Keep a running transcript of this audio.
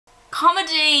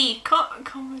Comedy!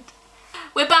 Comedy.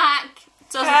 We're back.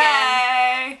 It's us again.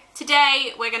 Hey!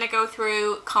 Today we're going to go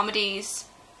through comedies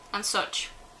and such.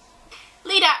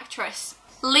 Lead actress: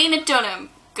 Lena Dunham,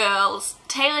 Girls;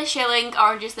 Taylor Schilling,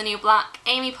 Orange is the New Black;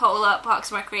 Amy Poehler, Parks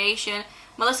and Recreation;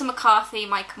 Melissa McCarthy,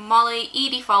 Mike and Molly;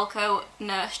 Edie Falco,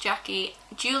 Nurse Jackie;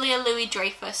 Julia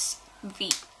Louis-Dreyfus,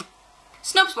 Veep.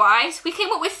 Snubs wise, we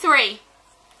came up with three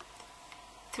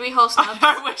whole snubs.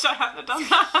 I wish I hadn't done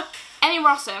that. Emmy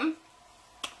Rossum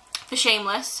for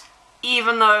Shameless.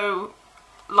 Even though,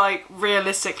 like,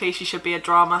 realistically she should be a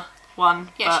drama one.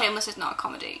 Yeah, Shameless is not a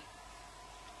comedy.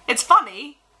 It's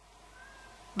funny,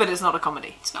 but it's not a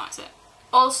comedy. It's not, is it?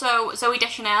 Also, Zooey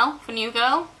Deschanel for New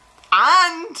Girl.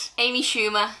 And Amy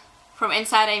Schumer from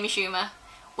Inside Amy Schumer,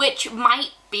 which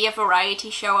might be a variety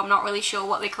show. I'm not really sure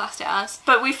what they classed it as.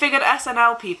 But we figured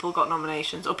SNL people got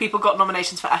nominations, or people got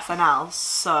nominations for SNL,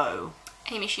 so...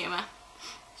 Amy Schumer.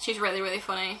 She's really, really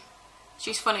funny.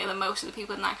 She's funnier than most of the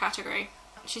people in that category.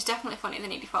 She's definitely funnier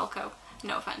than Edie Falco.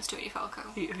 No offence to Edie Falco.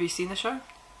 Have you seen the show?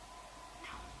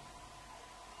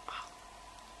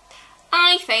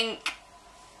 I think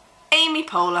Amy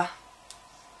Poehler.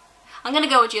 I'm going to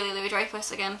go with Julia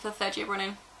Louis-Dreyfus again for the third year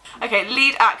running. Okay,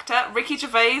 lead actor: Ricky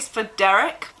Gervais for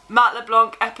Derek, Matt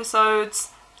LeBlanc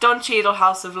episodes, Don Cheadle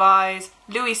House of Lies,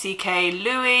 Louis C.K.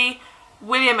 Louis,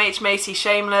 William H. Macy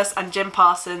Shameless, and Jim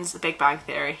Parsons The Big Bang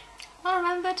Theory. Well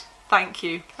remembered. Thank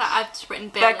you. I've just written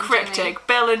Bill They're and cryptic. Jimmy.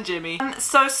 Bill and Jimmy.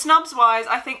 So snubs wise,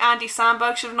 I think Andy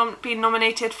Samberg should have been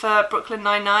nominated for Brooklyn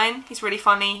Nine-Nine. He's really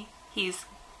funny. He's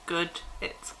good.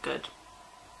 It's good.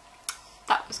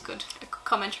 That was good. A good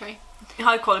commentary.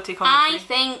 High quality commentary. I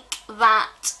think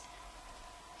that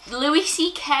Louis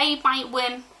C.K. might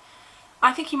win.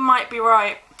 I think he might be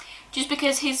right. Just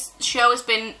because his show has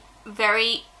been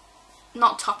very,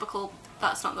 not topical,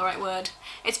 that's not the right word.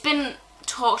 It's been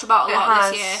talked about a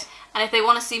lot this year, and if they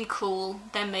want to seem cool,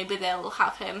 then maybe they'll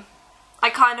have him. I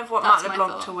kind of want That's Matt my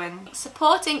LeBlanc thought. to win.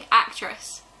 Supporting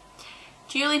actress: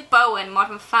 Julie Bowen,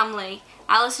 Modern Family;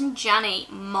 Alison Janney,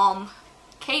 Mom;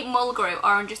 Kate Mulgrew,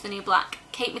 Orange is the New Black;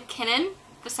 Kate McKinnon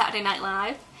for Saturday Night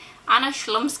Live; Anna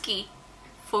Shlumsky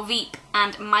for Veep;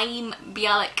 and Mayim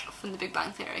Bialik from The Big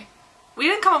Bang Theory. We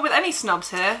didn't come up with any snubs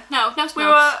here. No snubs.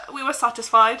 We were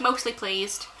satisfied. Mostly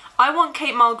pleased. I want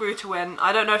Kate Mulgrew to win.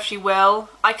 I don't know if she will.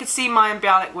 I could see Mayim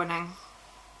Bialik winning.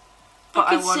 But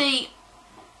I could see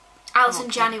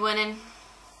Alison Janney winning,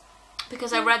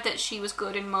 because I read that she was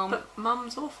good in Mom. But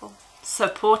Mum's awful.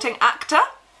 Supporting actor: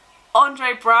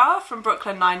 Andre Braugher from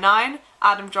Brooklyn Nine-Nine,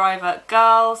 Adam Driver,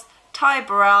 Girls; Ty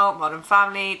Burrell, Modern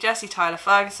Family; Jesse Tyler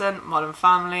Ferguson, Modern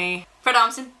Family. Fred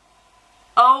Armisen.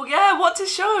 Oh yeah, what's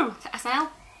his show? SNL.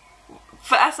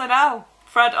 For SNL.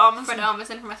 Fred Armisen. Fred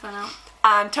Armisen from SNL.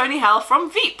 And Tony Hell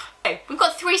from Veep. Okay. We've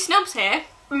got 3 snubs here.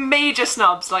 Major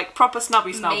snubs, like proper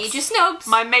snubby snubs. Major snubs.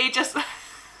 My major...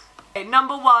 Okay,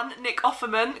 number 1, Nick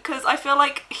Offerman, because I feel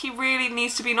like he really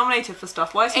needs to be nominated for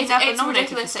stuff. Why is he never nominated for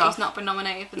ridiculous stuff? that he's not been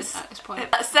nominated for this at this point.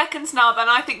 Second snub, and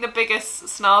I think the biggest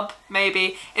snub,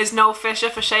 maybe, is Noel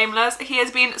Fisher for Shameless. He has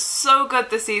been so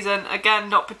good this season. Again,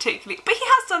 not particularly... But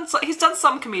he's done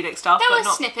some comedic stuff. There but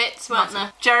were snippets, weren't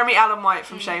there? Jeremy Allen White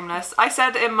from Shameless. I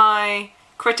said in my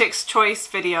Critics' Choice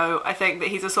video, I think that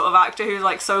he's a sort of actor who's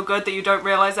like so good that you don't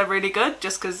realise they're really good,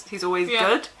 just because he's always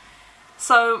good.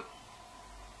 So...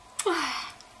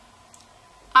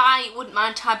 I wouldn't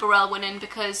mind Ty Burrell winning,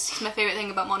 because he's my favourite thing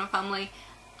about Modern Family,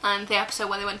 and the episode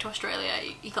where they went to Australia,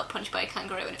 he got punched by a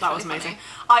kangaroo, and that was amazing.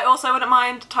 I also wouldn't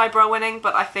mind Ty Burrell winning,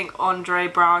 but I think Andre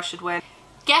Braugher should win.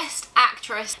 Guest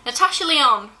actress: Natasha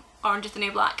Lyonne, Orange is the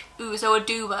New Black; Uzo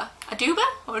Aduba. Aduba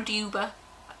or Aduba?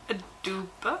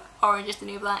 Aduba? Orange is the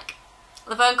New Black.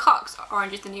 Laverne Cox,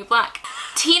 Orange is the New Black.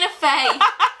 Tina Fey,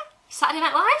 Saturday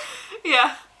Night Live?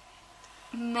 Yeah.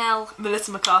 Melissa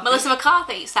McCarthy.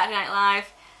 McCarthy, Saturday Night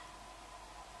Live.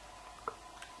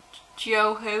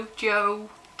 Joe.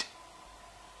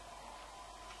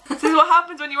 This is what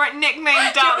happens when you write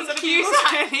nicknames down instead of people's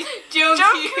really. Joan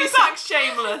Cusack's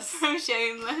Shameless. From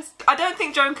Shameless. I don't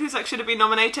think Joan Cusack should have been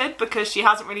nominated because she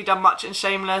hasn't really done much in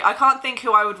Shameless. I can't think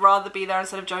who I would rather be there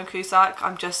instead of Joan Cusack.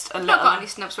 I'm just a little... I've not got any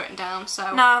snubs written down,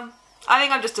 so... No. I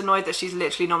think I'm just annoyed that she's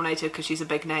literally nominated because she's a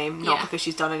big name, not Yeah. because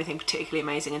she's done anything particularly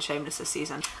amazing in Shameless this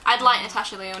season. I'd like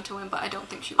Natasha Lyonne to win, but I don't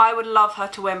think she will. I would love her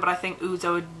to win, but I think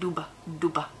Uzo Aduba.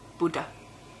 Uzo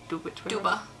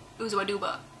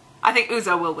Aduba. I think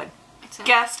Uzo will win. So.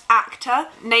 Guest actor: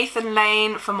 Nathan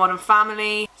Lane for Modern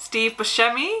Family, Steve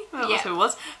Buscemi, that's who it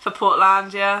was, for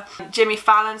Portlandia, Jimmy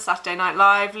Fallon, Saturday Night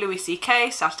Live, Louis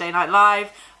C.K., Saturday Night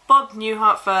Live, Bob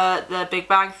Newhart for The Big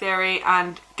Bang Theory,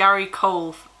 and Gary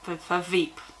Cole for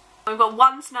Veep. We've got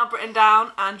one snub written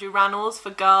down, Andrew Rannells for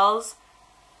Girls.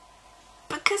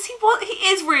 Because he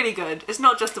is really good. It's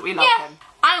not just that we love him.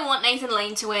 I want Nathan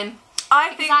Lane to win.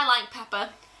 I like Pepper.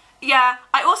 Yeah,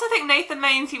 I also think Nathan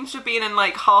Lane seems to have been in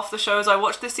like half the shows I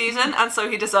watched this season, and so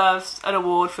he deserves an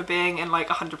award for being in like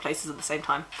 100 places at the same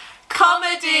time.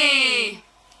 Comedy!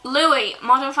 Louis,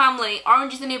 Modern Family,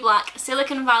 Orange is the New Black,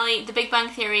 Silicon Valley, The Big Bang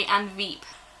Theory, and Veep.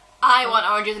 I want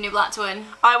Orange is the New Black to win.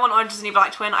 I want Orange is the New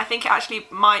Black to win. I think it actually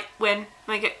might win.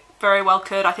 I think it very well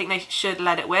could. I think they should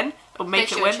let it win. Or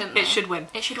make it win. It should win.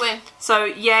 It should win. So,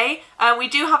 yay. We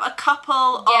do have a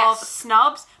couple of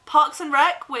snubs. Parks and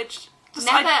Rec, which...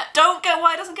 I don't get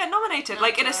why it doesn't get nominated.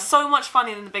 Like, it is so much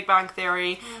funnier than The Big Bang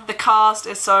Theory. Yeah. The cast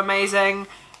is so amazing.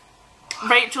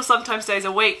 Rachel sometimes stays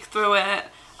awake through it,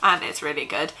 and it's really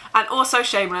good. And also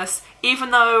Shameless,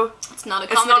 even though it's not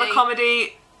a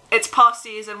comedy, its past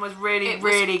season was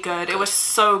really good. It was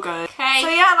so good. Okay. So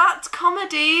yeah, that's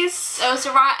comedies. Those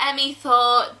are our Emmy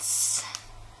thoughts.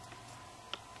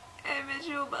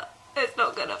 Visual, but it's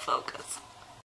not gonna focus.